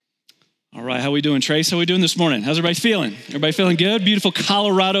All right, how we doing, Trace? How we doing this morning? How's everybody feeling? Everybody feeling good? Beautiful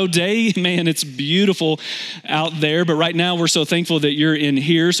Colorado day. Man, it's beautiful out there. But right now, we're so thankful that you're in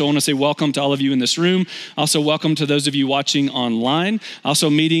here. So I want to say welcome to all of you in this room. Also, welcome to those of you watching online.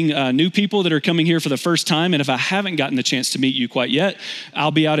 Also, meeting new people that are coming here for the first time. And if I haven't gotten the chance to meet you quite yet, I'll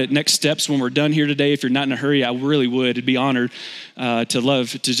be out at Next Steps when we're done here today. If you're not in a hurry, I really would. It'd be honored to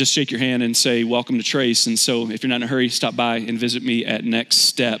just shake your hand and say, welcome to Trace. And so if you're not in a hurry, stop by and visit me at Next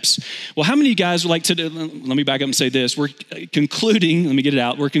Steps. Well, how many of you guys would like to, let me back up and say this. We're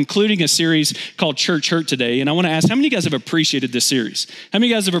concluding a series called Church Hurt today. And I want to ask, how many of you guys have appreciated this series? How many of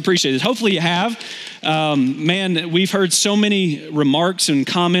you guys have appreciated it? Hopefully you have. Man, we've heard so many remarks and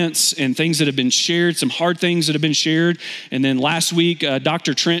comments and things that have been shared, some hard things that have been shared. And then last week,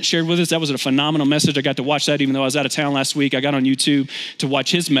 Dr. Trent shared with us. That was a phenomenal message. I got to watch that even though I was out of town last week. I got on YouTube to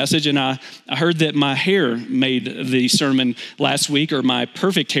watch his message. And I heard that my hair made the sermon last week, or my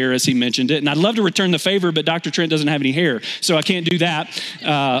perfect hair, as he mentioned it. And I'd love to return the favor, but Dr. Trent doesn't have any hair, so I can't do that.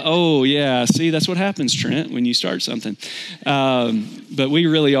 Oh, yeah. See, that's what happens, Trent, when you start something. But we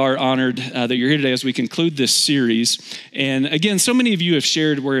really are honored that you're here today as we conclude this series. And again, so many of you have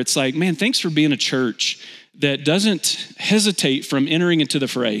shared where it's like, man, thanks for being a church that doesn't hesitate from entering into the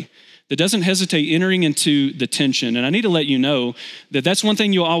fray, that doesn't hesitate entering into the tension. And I need to let you know that that's one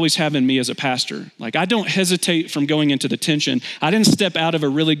thing you'll always have in me as a pastor. Like, I don't hesitate from going into the tension. I didn't step out of a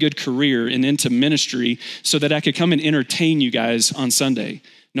really good career and into ministry so that I could come and entertain you guys on Sunday.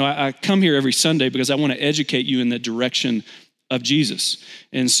 No, I come here every Sunday because I want to educate you in the direction of Jesus.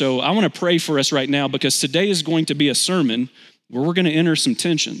 And so I want to pray for us right now, because today is going to be a sermon where we're going to enter some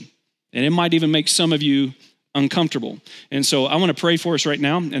tension. And it might even make some of you uncomfortable. And so I want to pray for us right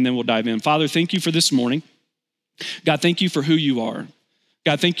now, and then we'll dive in. Father, thank you for this morning. God, thank you for who you are.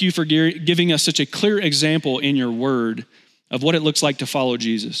 God, thank you for giving us such a clear example in your word of what it looks like to follow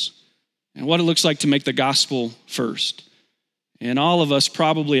Jesus and what it looks like to make the gospel first. And all of us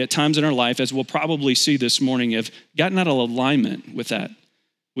probably at times in our life, as we'll probably see this morning, have gotten out of alignment with that.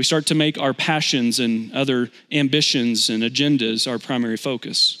 We start to make our passions and other ambitions and agendas our primary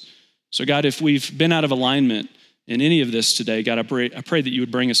focus. So God, if we've been out of alignment in any of this today, God, I pray that you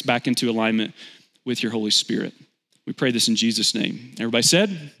would bring us back into alignment with your Holy Spirit. We pray this in Jesus' name. Everybody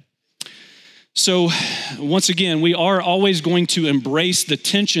said? So once again, we are always going to embrace the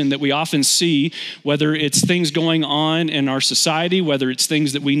tension that we often see, whether it's things going on in our society, whether it's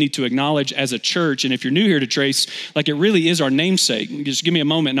things that we need to acknowledge as a church. And if you're new here to Trace, like, it really is our namesake. Just give me a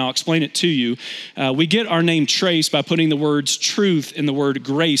moment and I'll explain it to you. We get our name Trace by putting the words truth and the word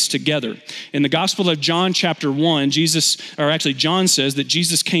grace together. In the Gospel of John chapter 1, John says that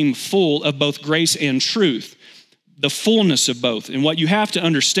Jesus came full of both grace and truth. The fullness of both. And what you have to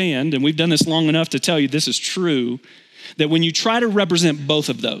understand, and we've done this long enough to tell you this is true, that when you try to represent both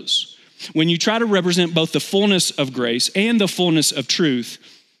of those, when you try to represent both the fullness of grace and the fullness of truth,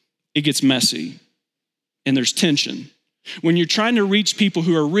 it gets messy and there's tension. When you're trying to reach people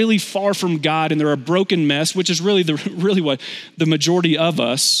who are really far from God and they're a broken mess, which is really what the majority of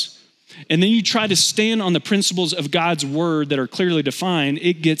us, and then you try to stand on the principles of God's word that are clearly defined,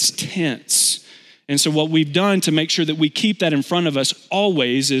 it gets tense. And so what we've done to make sure that we keep that in front of us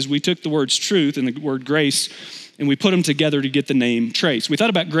always is we took the words truth and the word grace and we put them together to get the name Trace. We thought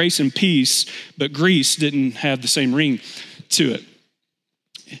about grace and peace, but Greece didn't have the same ring to it.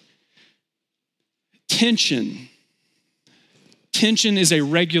 Tension is a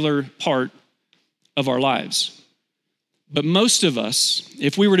regular part of our lives. But most of us,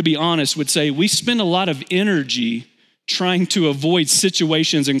 if we were to be honest, would say we spend a lot of energy trying to avoid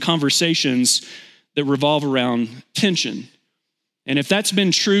situations and conversations that revolve around tension. And if that's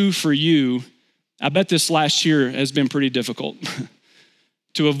been true for you, I bet this last year has been pretty difficult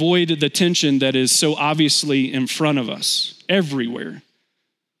to avoid the tension that is so obviously in front of us everywhere.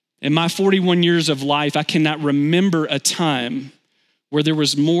 In my 41 years of life, I cannot remember a time where there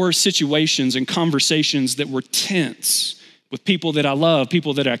was more situations and conversations that were tense with people that I love,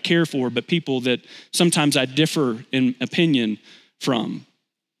 people that I care for, but people that sometimes I differ in opinion from.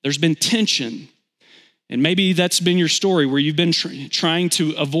 There's been tension. And maybe that's been your story where you've been trying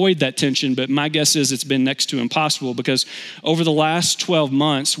to avoid that tension, but my guess is it's been next to impossible, because over the last 12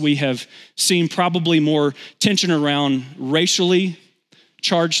 months, we have seen probably more tension around racially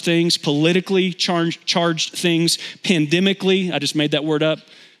charged things, politically charged things, pandemically. I just made that word up.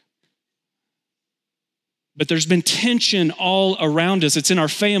 But there's been tension all around us. It's in our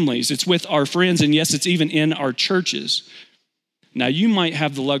families, it's with our friends, and yes, it's even in our churches. Now, you might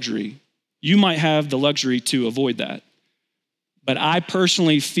have the luxury to avoid that. But I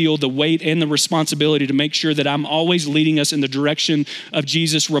personally feel the weight and the responsibility to make sure that I'm always leading us in the direction of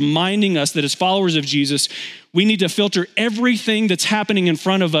Jesus, reminding us that as followers of Jesus, we need to filter everything that's happening in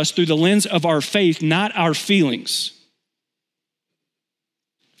front of us through the lens of our faith, not our feelings.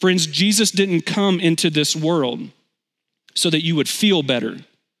 Friends, Jesus didn't come into this world so that you would feel better.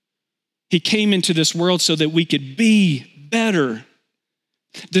 He came into this world so that we could be better.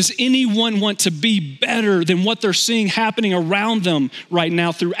 Does anyone want to be better than what they're seeing happening around them right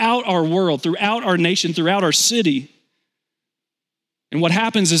now throughout our world, throughout our nation, throughout our city? And what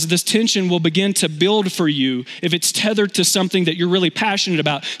happens is this tension will begin to build for you if it's tethered to something that you're really passionate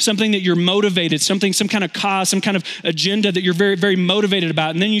about, something that you're motivated, some kind of cause, some kind of agenda that you're very, very motivated about.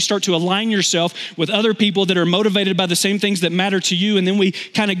 And then you start to align yourself with other people that are motivated by the same things that matter to you. And then we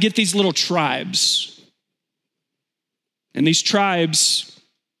kind of get these little tribes. And these tribes,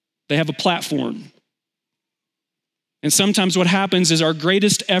 they have a platform. And sometimes what happens is our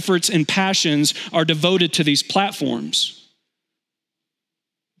greatest efforts and passions are devoted to these platforms.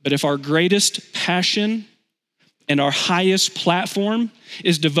 But if our greatest passion and our highest platform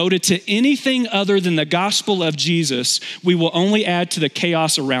is devoted to anything other than the gospel of Jesus, we will only add to the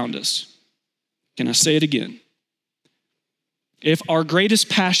chaos around us. Can I say it again? If our greatest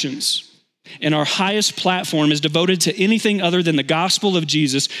passions and our highest platform is devoted to anything other than the gospel of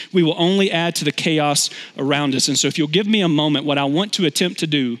Jesus, we will only add to the chaos around us. And so if you'll give me a moment, what I want to attempt to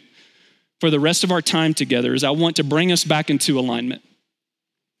do for the rest of our time together is I want to bring us back into alignment.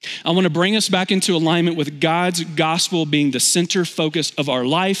 I want to bring us back into alignment with God's gospel being the center focus of our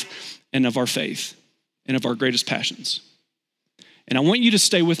life and of our faith and of our greatest passions. And I want you to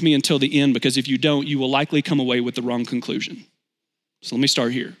stay with me until the end, because if you don't, you will likely come away with the wrong conclusion. So let me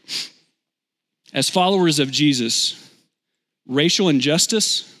start here. As followers of Jesus, racial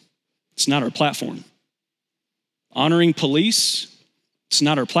injustice, it's not our platform. Honoring police, it's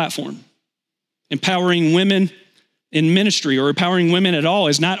not our platform. Empowering women in ministry or empowering women at all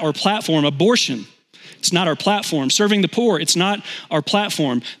is not our platform. Abortion, it's not our platform. Serving the poor, it's not our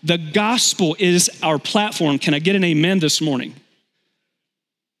platform. The gospel is our platform. Can I get an amen this morning?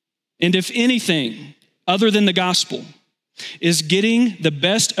 And if anything other than the gospel is getting the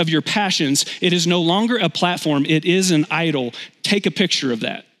best of your passions, it is no longer a platform, it is an idol. Take a picture of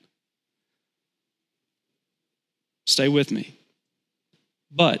that. Stay with me.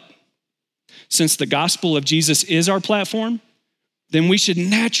 But since the gospel of Jesus is our platform, then we should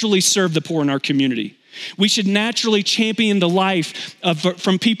naturally serve the poor in our community. We should naturally champion the life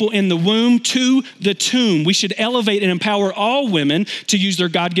from people in the womb to the tomb. We should elevate and empower all women to use their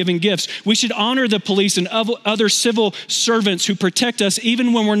God-given gifts. We should honor the police and other civil servants who protect us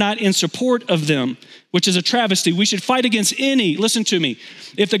even when we're not in support of them, which is a travesty. We should fight against listen to me,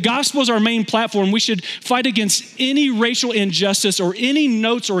 if the gospel is our main platform, we should fight against any racial injustice or any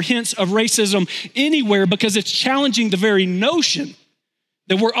notes or hints of racism anywhere, because it's challenging the very notion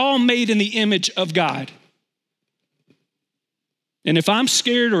that we're all made in the image of God. And if I'm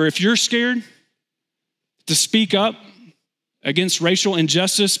scared, or if you're scared to speak up against racial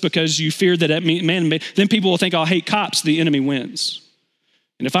injustice because you fear that then people will think I'll hate cops, the enemy wins.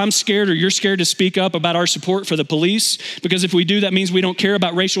 And if I'm scared, or you're scared to speak up about our support for the police, because if we do, that means we don't care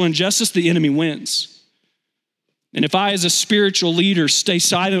about racial injustice, the enemy wins. And if I, as a spiritual leader, stay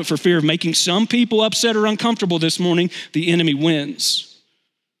silent for fear of making some people upset or uncomfortable this morning, the enemy wins.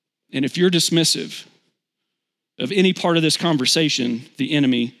 And if you're dismissive of any part of this conversation, the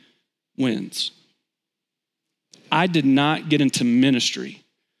enemy wins. I did not get into ministry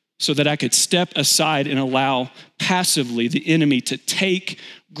so that I could step aside and allow passively the enemy to take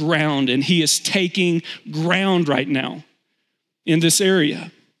ground, and he is taking ground right now in this area.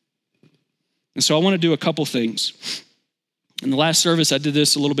 And so I want to do a couple things. In the last service, I did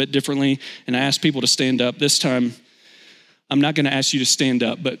this a little bit differently, and I asked people to stand up. This time, I'm not going to ask you to stand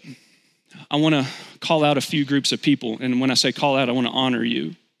up, but I want to call out a few groups of people. And when I say call out, I want to honor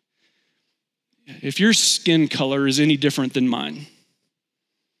you. If your skin color is any different than mine,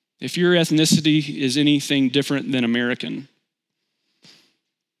 if your ethnicity is anything different than American,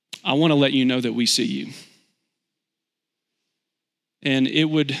 I want to let you know that we see you. And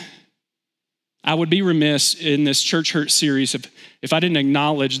I would be remiss in this Church Hurt series if I didn't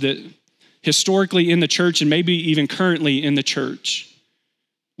acknowledge that historically in the church, and maybe even currently in the church,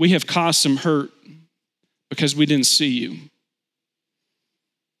 we have caused some hurt because we didn't see you.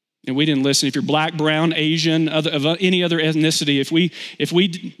 And we didn't listen. If you're black, brown, Asian, of any other ethnicity, if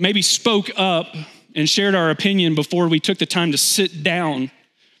we maybe spoke up and shared our opinion before we took the time to sit down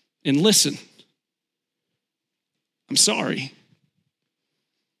and listen, I'm sorry.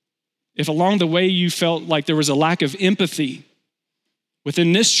 If along the way you felt like there was a lack of empathy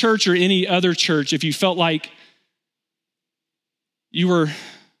within this church or any other church, if you felt like you were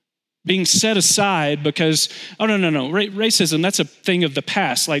being set aside because, oh, no, racism, that's a thing of the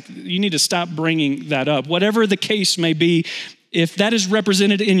past. Like, you need to stop bringing that up. Whatever the case may be, if that is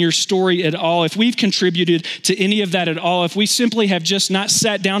represented in your story at all, if we've contributed to any of that at all, if we simply have just not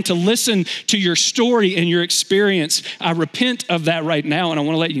sat down to listen to your story and your experience, I repent of that right now, and I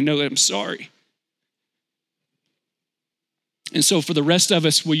want to let you know that I'm sorry. And so for the rest of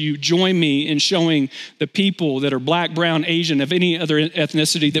us, will you join me in showing the people that are Black, brown, Asian, of any other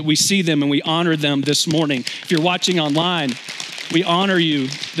ethnicity, that we see them and we honor them this morning? If you're watching online, we honor you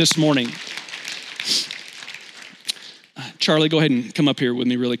this morning. Charlie, go ahead and come up here with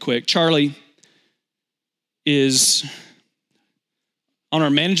me really quick. Charlie is on our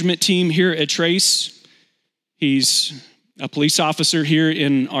management team here at Trace. He's a police officer here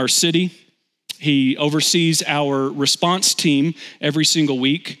in our city. He oversees our response team every single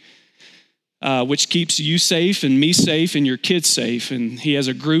week, which keeps you safe and me safe and your kids safe. And he has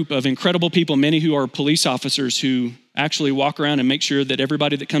a group of incredible people, many who are police officers, who actually walk around and make sure that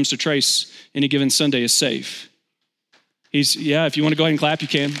everybody that comes to Trace any given Sunday is safe. If you want to go ahead and clap, you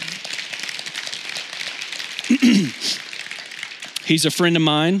can. He's a friend of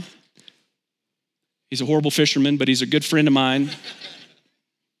mine. He's a horrible fisherman, but he's a good friend of mine.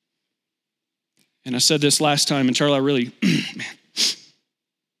 And I said this last time, and Charlie, I really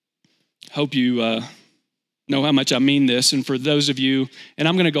hope you know how much I mean this. And for those of you, and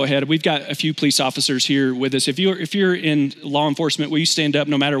I'm going to go ahead, we've got a few police officers here with us. If you're in law enforcement, will you stand up,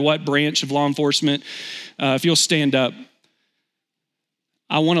 no matter what branch of law enforcement? If you'll stand up,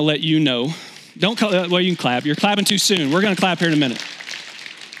 I want to let you know. You can clap. You're clapping too soon. We're going to clap here in a minute.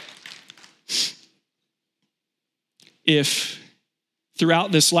 If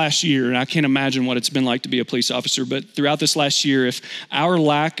throughout this last year, and I can't imagine what it's been like to be a police officer, but throughout this last year, if our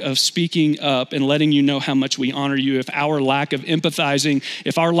lack of speaking up and letting you know how much we honor you, if our lack of empathizing,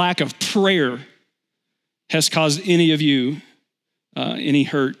 if our lack of prayer has caused any of you any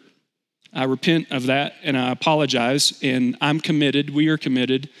hurt, I repent of that and I apologize, and we are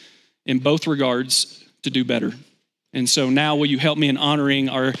committed in both regards to do better. And so now will you help me in honoring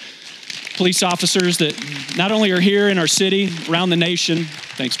our police officers that not only are here in our city, around the nation.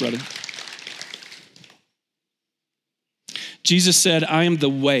 Thanks, brother. Jesus said, I am the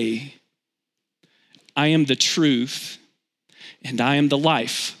way, I am the truth, and I am the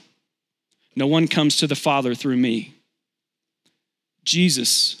life. No one comes to the Father through me.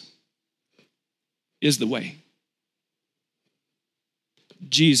 Jesus is the way.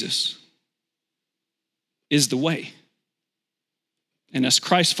 Jesus is the way. And as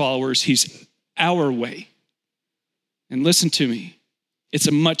Christ followers, he's our way. And listen to me, it's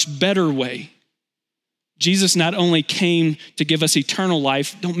a much better way. Jesus not only came to give us eternal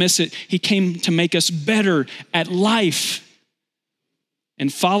life, don't miss it, he came to make us better at life.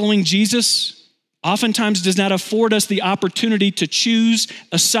 And following Jesus oftentimes does not afford us the opportunity to choose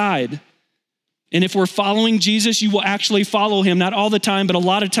a side. And if we're following Jesus, you will actually follow him, not all the time, but a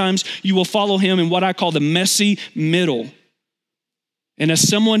lot of times you will follow him in what I call the messy middle. And as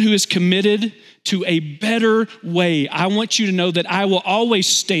someone who is committed to a better way, I want you to know that I will always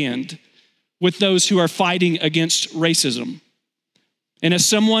stand with those who are fighting against racism. And as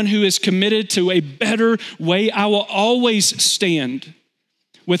someone who is committed to a better way, I will always stand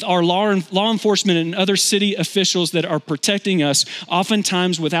with our law enforcement and other city officials that are protecting us,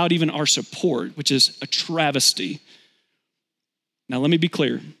 oftentimes without even our support, which is a travesty. Now, let me be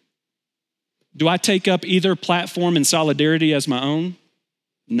clear. Do I take up either platform in solidarity as my own?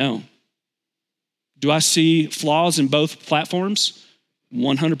 No. Do I see flaws in both platforms?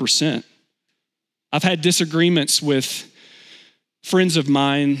 100%. I've had disagreements with friends of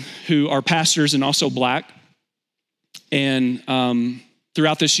mine who are pastors and also Black. And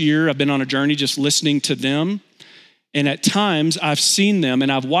throughout this year, I've been on a journey just listening to them. And at times, I've seen them and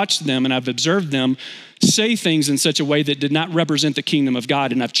I've watched them and I've observed them say things in such a way that did not represent the kingdom of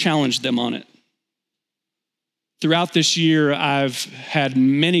God, and I've challenged them on it. Throughout this year, I've had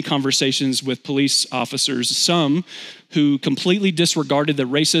many conversations with police officers, some who completely disregarded that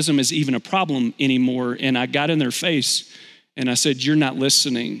racism is even a problem anymore. And I got in their face and I said, you're not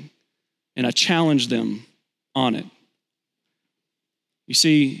listening. And I challenged them on it. You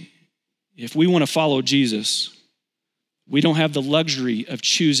see, if we want to follow Jesus, we don't have the luxury of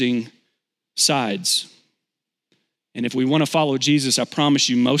choosing sides. And if we want to follow Jesus, I promise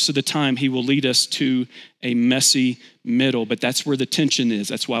you, most of the time, he will lead us to a messy middle. But that's where the tension is.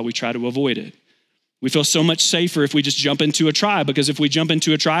 That's why we try to avoid it. We feel so much safer if we just jump into a tribe, because if we jump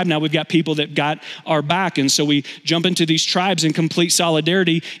into a tribe, now we've got people that got our back. And so we jump into these tribes in complete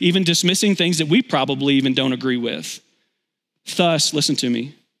solidarity, even dismissing things that we probably even don't agree with. Thus, listen to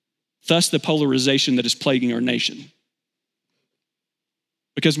me, thus the polarization that is plaguing our nation.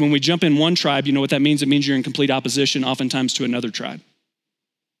 Because when we jump in one tribe, you know what that means? It means you're in complete opposition oftentimes to another tribe.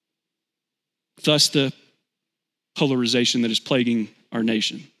 Thus the polarization that is plaguing our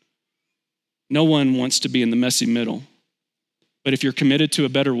nation. No one wants to be in the messy middle. But if you're committed to a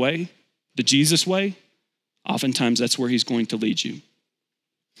better way, the Jesus way, oftentimes that's where he's going to lead you.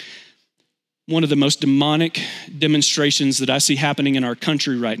 One of the most demonic demonstrations that I see happening in our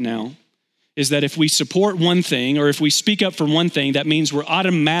country right now is that if we support one thing or if we speak up for one thing, that means we're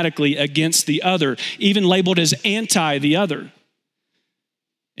automatically against the other, even labeled as anti the other.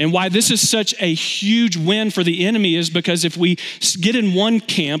 And why this is such a huge win for the enemy is because if we get in one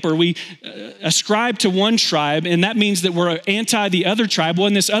camp or we ascribe to one tribe, and that means that we're anti the other tribe, well,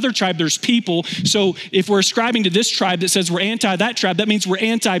 in this other tribe, there's people. So if we're ascribing to this tribe that says we're anti that tribe, that means we're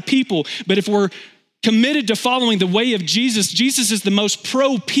anti-people. But if we're committed to following the way of Jesus, Jesus is the most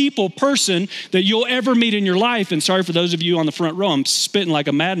pro-people person that you'll ever meet in your life. And sorry for those of you on the front row, I'm spitting like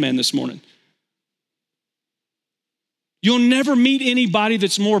a madman this morning. You'll never meet anybody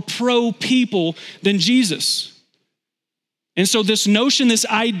that's more pro-people than Jesus. And so this notion, this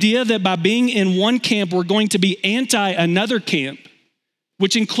idea that by being in one camp, we're going to be anti another camp,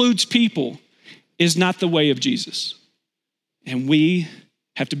 which includes people, is not the way of Jesus. And we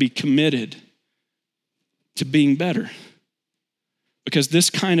have to be committed to being better. Because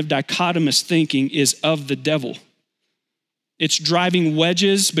this kind of dichotomous thinking is of the devil. It's driving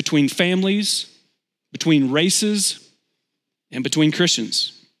wedges between families, between races, and between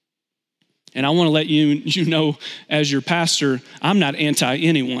Christians. And I want to let you know, as your pastor, I'm not anti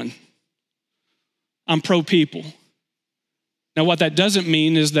anyone. I'm pro people. Now, what that doesn't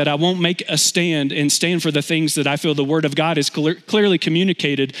mean is that I won't make a stand and stand for the things that I feel the Word of God is clearly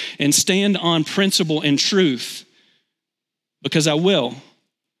communicated and stand on principle and truth, because I will.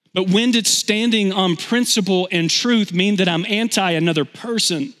 But when did standing on principle and truth mean that I'm anti another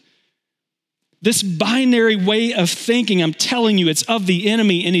person? This binary way of thinking, I'm telling you, it's of the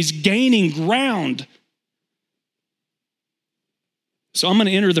enemy, and he's gaining ground. So I'm going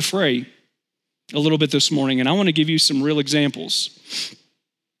to enter the fray a little bit this morning, and I want to give you some real examples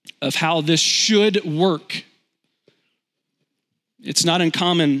of how this should work. It's not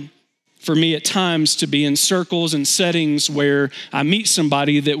uncommon for me at times to be in circles and settings where I meet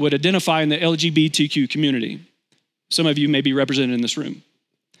somebody that would identify in the LGBTQ community. Some of you may be represented in this room.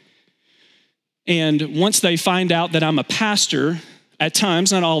 And once they find out that I'm a pastor, at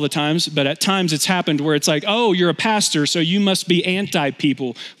times, not all the times, but at times it's happened where it's like, oh, you're a pastor, so you must be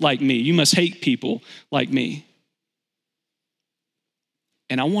anti-people like me. You must hate people like me.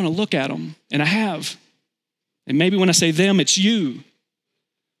 And I want to look at them, and I have. And maybe when I say them, it's you.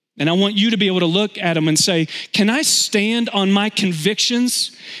 And I want you to be able to look at them and say, can I stand on my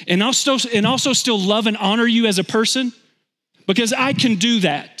convictions and also still love and honor you as a person? Because I can do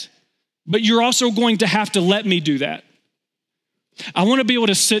that. But you're also going to have to let me do that. I want to be able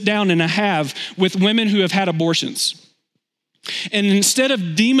to sit down, and I have, with women who have had abortions. And instead of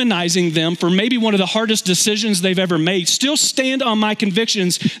demonizing them for maybe one of the hardest decisions they've ever made, still stand on my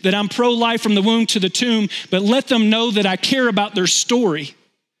convictions that I'm pro-life from the womb to the tomb, but let them know that I care about their story.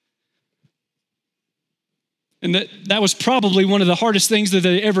 And that was probably one of the hardest things that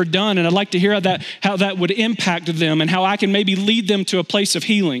they ever done. And I'd like to hear how that would impact them and how I can maybe lead them to a place of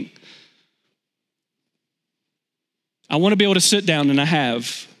healing. I want to be able to sit down, and I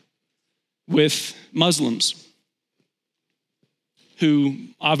have, with Muslims who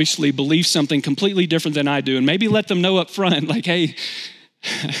obviously believe something completely different than I do, and maybe let them know up front, like, hey,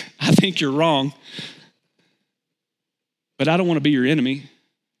 I think you're wrong, but I don't want to be your enemy.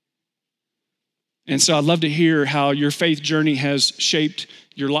 And so I'd love to hear how your faith journey has shaped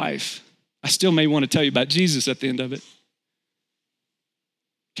your life. I still may want to tell you about Jesus at the end of it.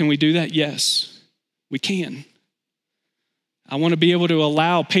 Can we do that? Yes, we can. I want to be able to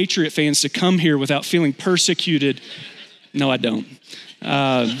allow Patriot fans to come here without feeling persecuted. No, I don't.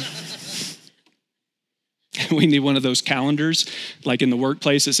 We need one of those calendars, like in the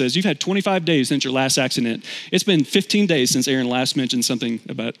workplace, that says, you've had 25 days since your last accident. It's been 15 days since Aaron last mentioned something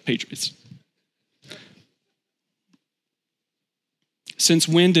about Patriots. Since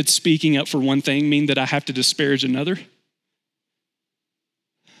when did speaking up for one thing mean that I have to disparage another?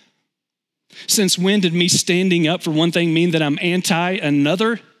 Since when did me standing up for one thing mean that I'm anti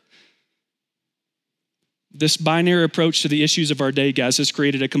another? This binary approach to the issues of our day, guys, has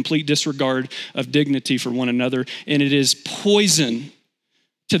created a complete disregard of dignity for one another, and it is poison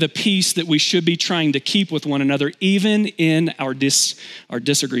to the peace that we should be trying to keep with one another, even in our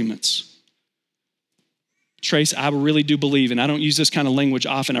disagreements. Trace, I really do believe, and I don't use this kind of language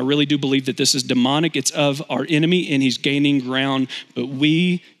often, I really do believe that this is demonic. It's of our enemy, and he's gaining ground, but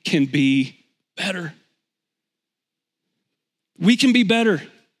we can be better. We can be better.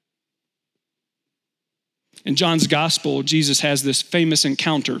 In John's gospel, Jesus has this famous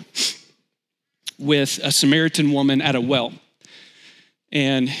encounter with a Samaritan woman at a well.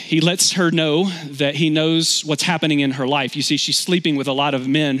 And he lets her know that he knows what's happening in her life. You see, she's sleeping with a lot of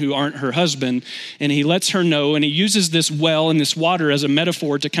men who aren't her husband. And he lets her know, and he uses this well and this water as a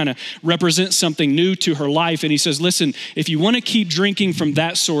metaphor to kind of represent something new to her life. And he says, listen, if you want to keep drinking from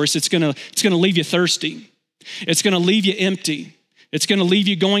that source, it's gonna leave you thirsty. It's gonna leave you empty. It's gonna leave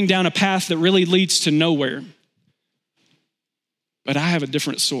you going down a path that really leads to nowhere. But I have a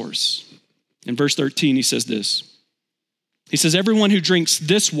different source. In verse 13, he says this. He says, everyone who drinks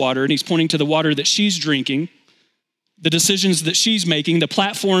this water, and he's pointing to the water that she's drinking, the decisions that she's making, the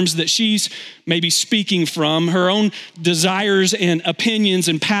platforms that she's maybe speaking from, her own desires and opinions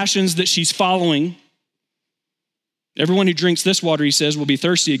and passions that she's following. Everyone who drinks this water, he says, will be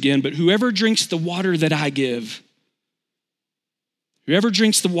thirsty again, but whoever drinks the water that I give, whoever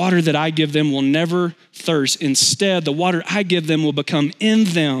drinks the water that I give them will never thirst. Instead, the water I give them will become in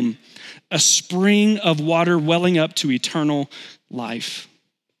them a spring of water welling up to eternal life.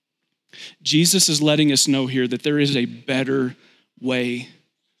 Jesus is letting us know here that there is a better way,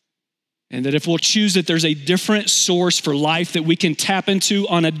 and that if we'll choose it, there's a different source for life that we can tap into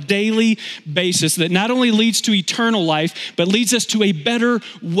on a daily basis that not only leads to eternal life, but leads us to a better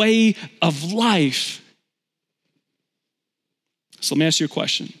way of life. So let me ask you a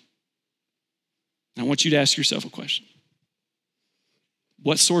question. I want you to ask yourself a question.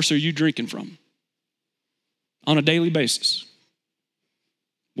 What source are you drinking from on a daily basis?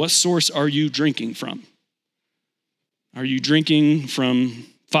 What source are you drinking from? Are you drinking from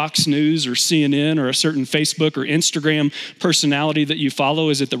Fox News or CNN or a certain Facebook or Instagram personality that you follow?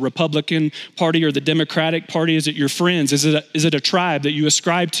 Is it the Republican Party or the Democratic Party? Is it your friends? Is it a tribe that you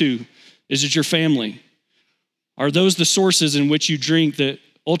ascribe to? Is it your family? Are those the sources in which you drink that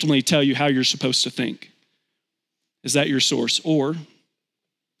ultimately tell you how you're supposed to think? Is that your source? Or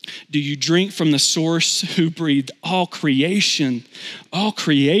do you drink from the source who breathed all creation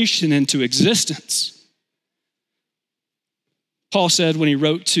into existence? Paul said when he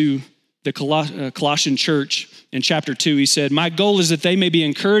wrote to the Colossian church in chapter 2, he said, my goal is that they may be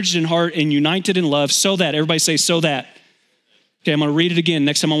encouraged in heart and united in love so that, everybody say, so that. Okay, I'm gonna read it again.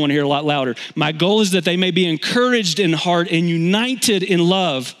 Next time I wanna hear it a lot louder. My goal is that they may be encouraged in heart and united in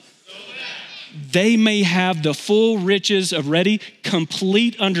love. They may have the full riches of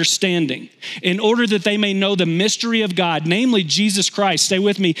complete understanding, in order that they may know the mystery of God, namely Jesus Christ, stay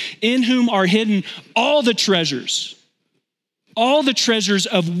with me, in whom are hidden all the treasures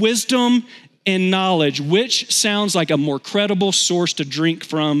of wisdom and knowledge, which sounds like a more credible source to drink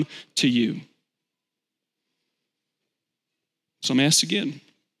from to you. So I'm asked again,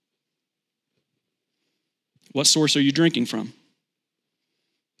 what source are you drinking from?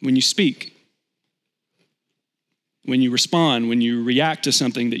 When you speak, when you respond, when you react to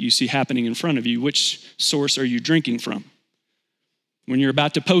something that you see happening in front of you, which source are you drinking from? When you're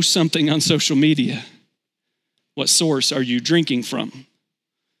about to post something on social media, what source are you drinking from?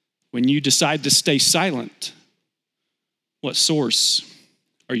 When you decide to stay silent, what source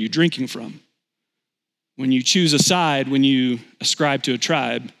are you drinking from? When you choose a side, when you ascribe to a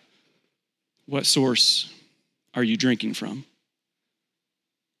tribe, what source are you drinking from?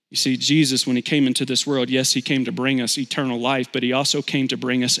 You see, Jesus, when he came into this world, yes, he came to bring us eternal life, but he also came to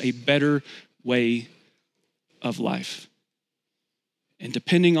bring us a better way of life. And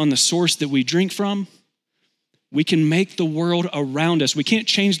depending on the source that we drink from, we can make the world around us. We can't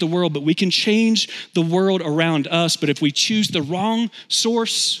change the world, but we can change the world around us. But if we choose the wrong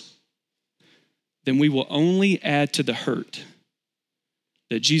source, then we will only add to the hurt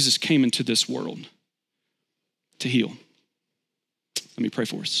that Jesus came into this world to heal. Let me pray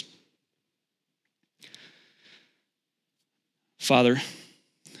for us. Father,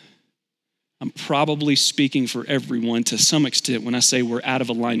 I'm probably speaking for everyone to some extent when I say we're out of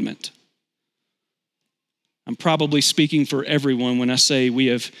alignment. I'm probably speaking for everyone when I say we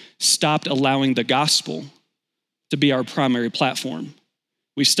have stopped allowing the gospel to be our primary platform.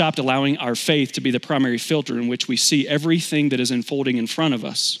 We stopped allowing our faith to be the primary filter in which we see everything that is unfolding in front of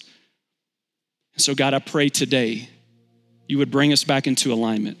us. So God, I pray today you would bring us back into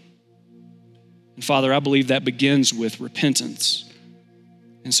alignment. And Father, I believe that begins with repentance.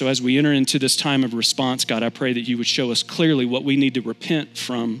 And so as we enter into this time of response, God, I pray that you would show us clearly what we need to repent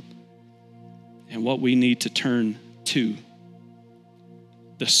from and what we need to turn to,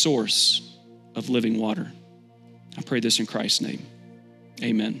 the source of living water. I pray this in Christ's name.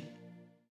 Amen.